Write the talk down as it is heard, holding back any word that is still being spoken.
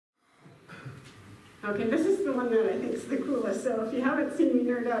Okay, this is the one that I think is the coolest, so if you haven't seen me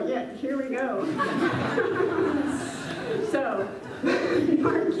nerd out yet, here we go. So,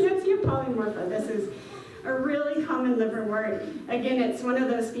 Archaea polymorpha, this is a really common liverwort. Again, it's one of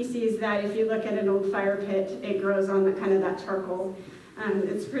those species that if you look at an old fire pit, it grows on the kind of that charcoal.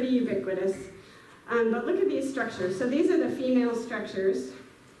 It's pretty ubiquitous. But look at these structures. So these are the female structures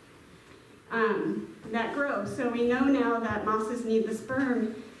that grow. So we know now that mosses need the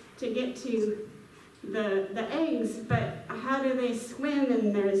sperm to get to the eggs, but how do they swim?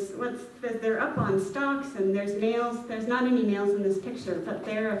 And they're up on stalks, and there's males. There's not any males in this picture, but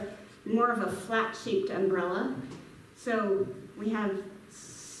they're more of a flat-shaped umbrella. So we have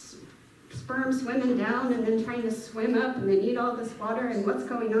sperm swimming down and then trying to swim up, and they need all this water, and what's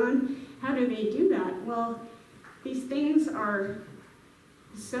going on? How do they do that? Well, these things are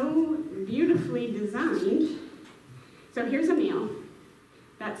so beautifully designed. So here's a male.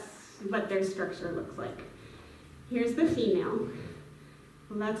 That's what their structure looks like. Here's the female.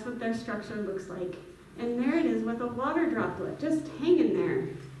 Well, that's what their structure looks like. And there it is with a water droplet just hanging there.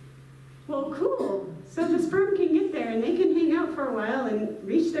 Well, cool. So the sperm can get there and they can hang out for a while and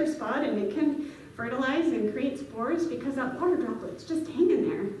reach their spot, and it can fertilize and create spores because that water droplet's just hanging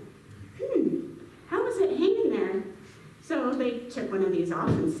there. How is it hanging there? So they took one of these off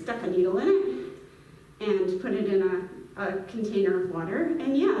and stuck a needle in it and put it in a container of water.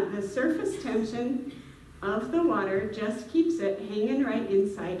 And yeah, the surface tension of the water just keeps it hanging right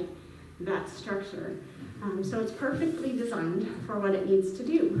inside that structure. So it's perfectly designed for what it needs to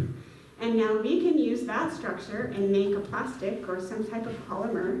do. And now we can use that structure and make a plastic or some type of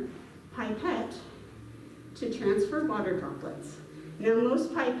polymer pipette to transfer water droplets. Now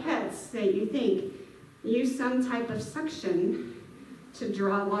most pipettes that you think use some type of suction to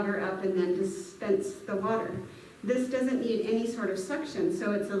draw water up and then dispense the water. This doesn't need any sort of suction,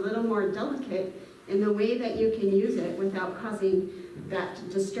 so it's a little more delicate in the way that you can use it without causing that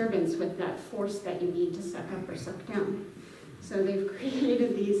disturbance with that force that you need to suck up or suck down. So they've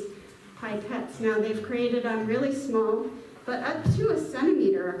created these pipettes. Now they've created them really small, but up to 1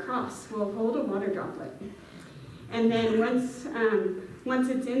 centimeter across will hold a water droplet. And then once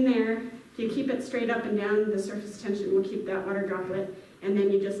it's in there, if you keep it straight up and down, the surface tension will keep that water droplet, and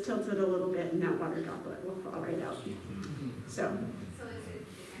then you just tilt it a little bit and that water droplet will fall right out. So is it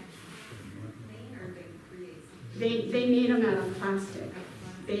made or they create something? They made them out of plastic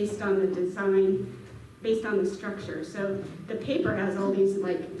based on the design, based on the structure. So the paper has all these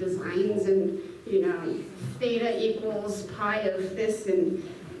like designs and, you know, theta equals pi of this and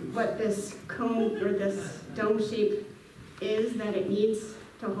what this cone or this dome shape is that it needs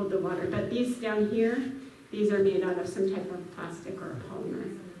to hold the water. But these down here, these are made out of some type of plastic or a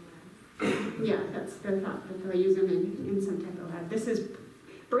polymer. Yeah, that's the thought, that they'll use them in some type of lab. This is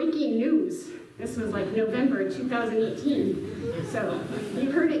breaking news. This was like November 2018. So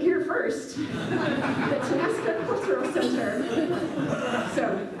you heard it here first. The Tenasca Cultural Center.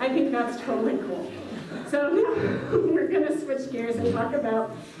 So I think that's totally cool. So now we're going to switch gears and talk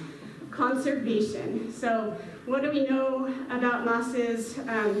about conservation. So what do we know about mosses?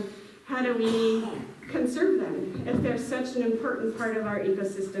 How do we conserve them? If they're such an important part of our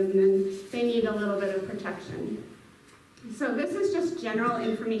ecosystem, then they need a little bit of protection. So this is just general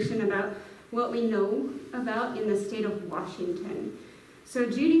information about what we know about in the state of Washington. So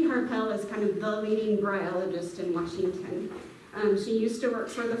Judy Harpel is kind of the leading bryologist in Washington. She used to work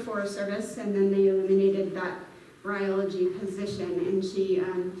for the Forest Service, and then they eliminated that bryology position, and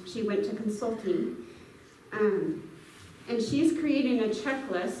she went to consulting. And she's creating a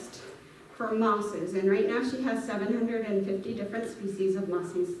checklist for mosses, and right now she has 750 different species of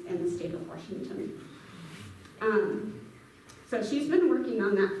mosses in the state of Washington. So she's been working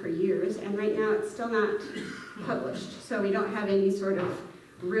on that for years, and right now it's still not published, so we don't have any sort of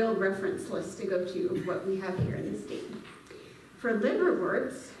real reference list to go to of what we have here in the state. For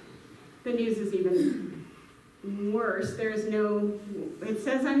liverworts, the news is even worse. There's no, it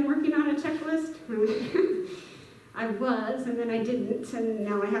says I'm working on a checklist. I was, and then I didn't, and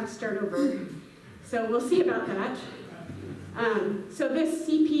now I have to start over. So we'll see about that. So this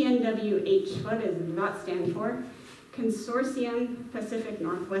CPNWH, what does that stand for? Consortium Pacific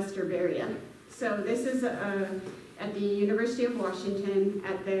Northwest Herbaria. So this is at the University of Washington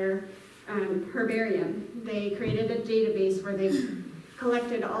at their herbarium. They created a database where they've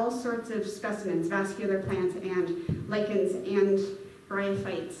collected all sorts of specimens, vascular plants and lichens and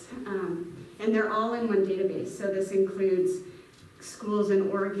bryophytes. And they're all in one database. So this includes schools in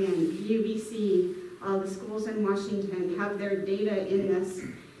Oregon, UBC, all the schools in Washington have their data in this.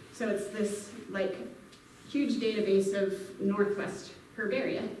 So it's this like huge database of Northwest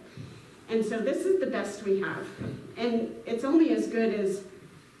herbaria. And so this is the best we have. And it's only as good as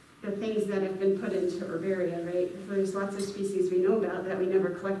the things that have been put into herbaria, right? There's lots of species we know about that we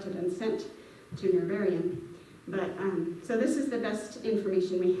never collected and sent to an herbarium. But, so this is the best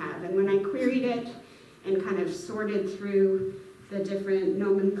information we have. And when I queried it and kind of sorted through the different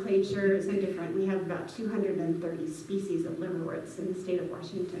nomenclatures and different, we have about 230 species of liverworts in the state of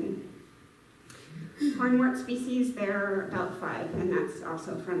Washington. Hornwort species, there are about 5, and that's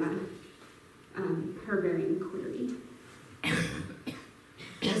also from a herbarium query.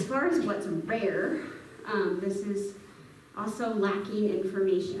 As far as what's rare, this is also lacking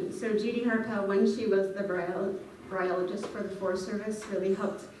information. So Judy Harpel, when she was the bryologist for the Forest Service, really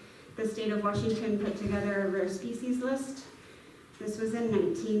helped the state of Washington put together a rare species list. This was in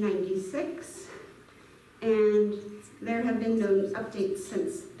 1996, and there have been no updates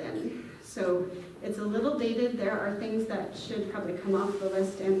since then. So it's a little dated. There are things that should probably come off the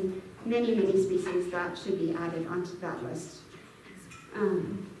list, and many, many species that should be added onto that list.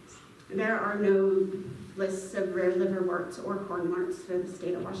 There are no lists of rare liverworts or cornworts for the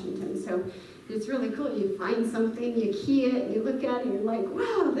state of Washington. So it's really cool. You find something, you key it, and you look at it, and you're like,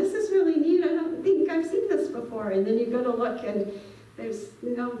 wow, this is really neat. I don't think I've seen this before. And then you go to look, and there's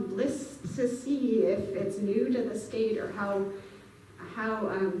no list to see if it's new to the state or how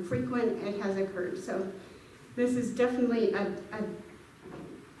frequent it has occurred. So this is definitely a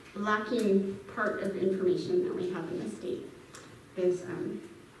lacking part of information that we have in the state, is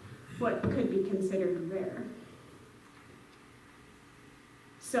what could be considered rare.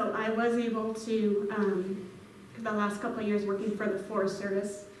 So I was able to, the last couple of years working for the Forest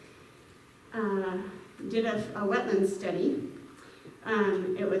Service, did a wetland study.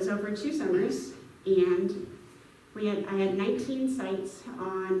 It was over 2 summers, and I had 19 sites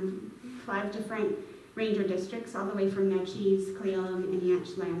on 5 different ranger districts, all the way from Natchez, Cle Elum, and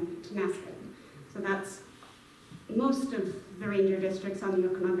Highland to Nasket. So that's most of the ranger districts on the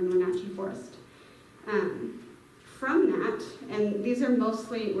Okanagan-Wenatchee Forest. From that, and these are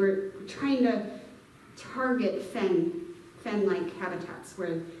mostly, we're trying to target fen-like habitats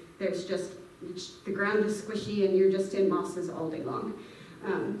where there's just, the ground is squishy and you're just in mosses all day long.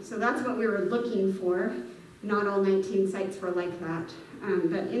 So that's what we were looking for. Not all 19 sites were like that.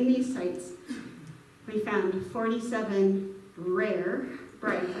 But in these sites, we found 47 rare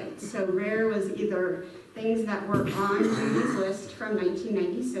bryophytes. So rare was either things that were on Judy's list from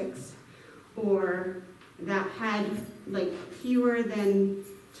 1996, or that had like fewer than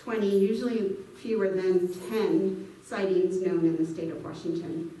 20, usually fewer than 10 sightings known in the state of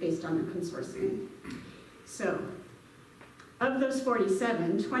Washington based on the consortium. So of those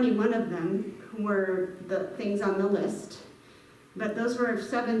 47, 21 of them were the things on the list, but those were of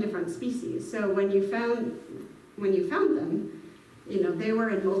 7 different species. So when you found them, you know, they were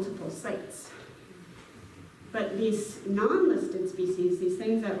in multiple sites. But these non-listed species, these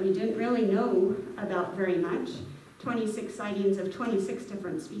things that we didn't really know about very much, 26 sightings of 26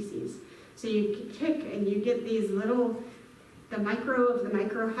 different species. So you pick and you get these little, the micro of the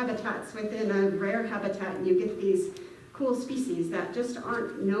micro habitats within a rare habitat, and you get these cool species that just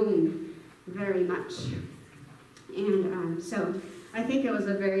aren't known very much. And so I think it was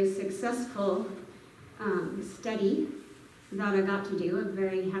a very successful study that I got to do. I'm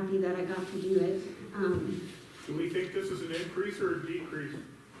very happy that I got to do it. Do we think this is an increase or a decrease?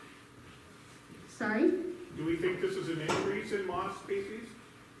 Sorry? Do we think this is an increase in moss species?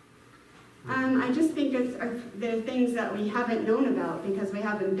 I just think it's the things that we haven't known about because we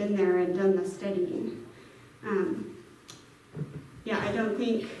haven't been there and done the studying. Yeah, I don't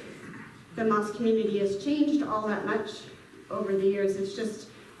think the moss community has changed all that much over the years. It's just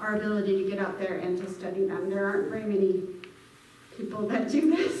our ability to get out there and to study them. There aren't very many people that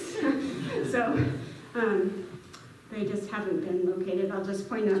do this. So they just haven't been located. I'll just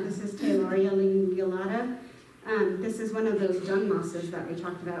point out this is Tayloria lanceolata. This is one of those dung mosses that we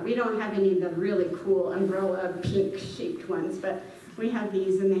talked about. We don't have any of the really cool umbrella pink shaped ones, but we have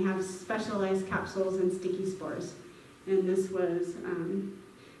these, and they have specialized capsules and sticky spores. And this was,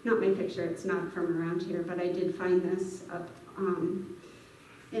 not my picture, it's not from around here, but I did find this up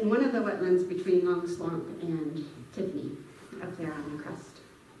in one of the wetlands between Long Swamp and Tiffany, up there on the crest.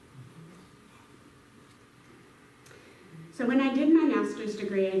 So when I did my master's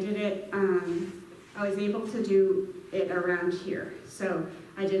degree, I did it, I was able to do it around here. So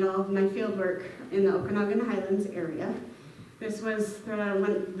I did all of my field work in the Okanagan Highlands area. This was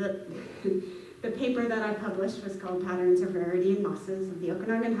the paper that I published was called Patterns of Rarity in Mosses of the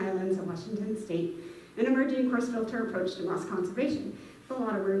Okanagan Highlands of Washington State, an emerging coarse filter approach to moss conservation. It's a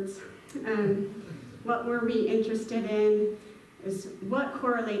lot of words. What were we interested in? is what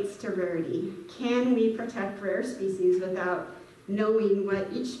correlates to rarity. Can we protect rare species without knowing what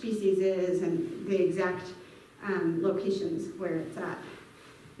each species is and the exact locations where it's at?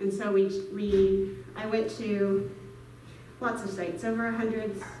 And so I went to lots of sites, over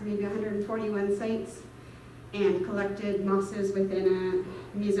 100, maybe 141 sites, and collected mosses within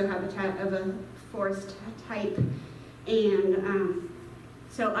a mesohabitat of a forest type. And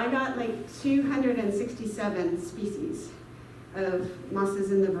so I got like 267 species of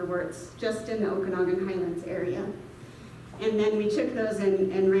mosses and liverworts just in the Okanagan Highlands area. And then we took those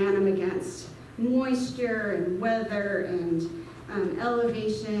and ran them against moisture and weather and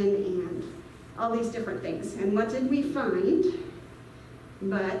elevation and all these different things. And what did we find?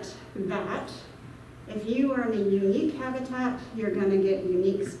 But that if you are in a unique habitat, you're going to get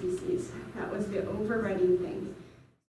unique species. That was the overriding thing.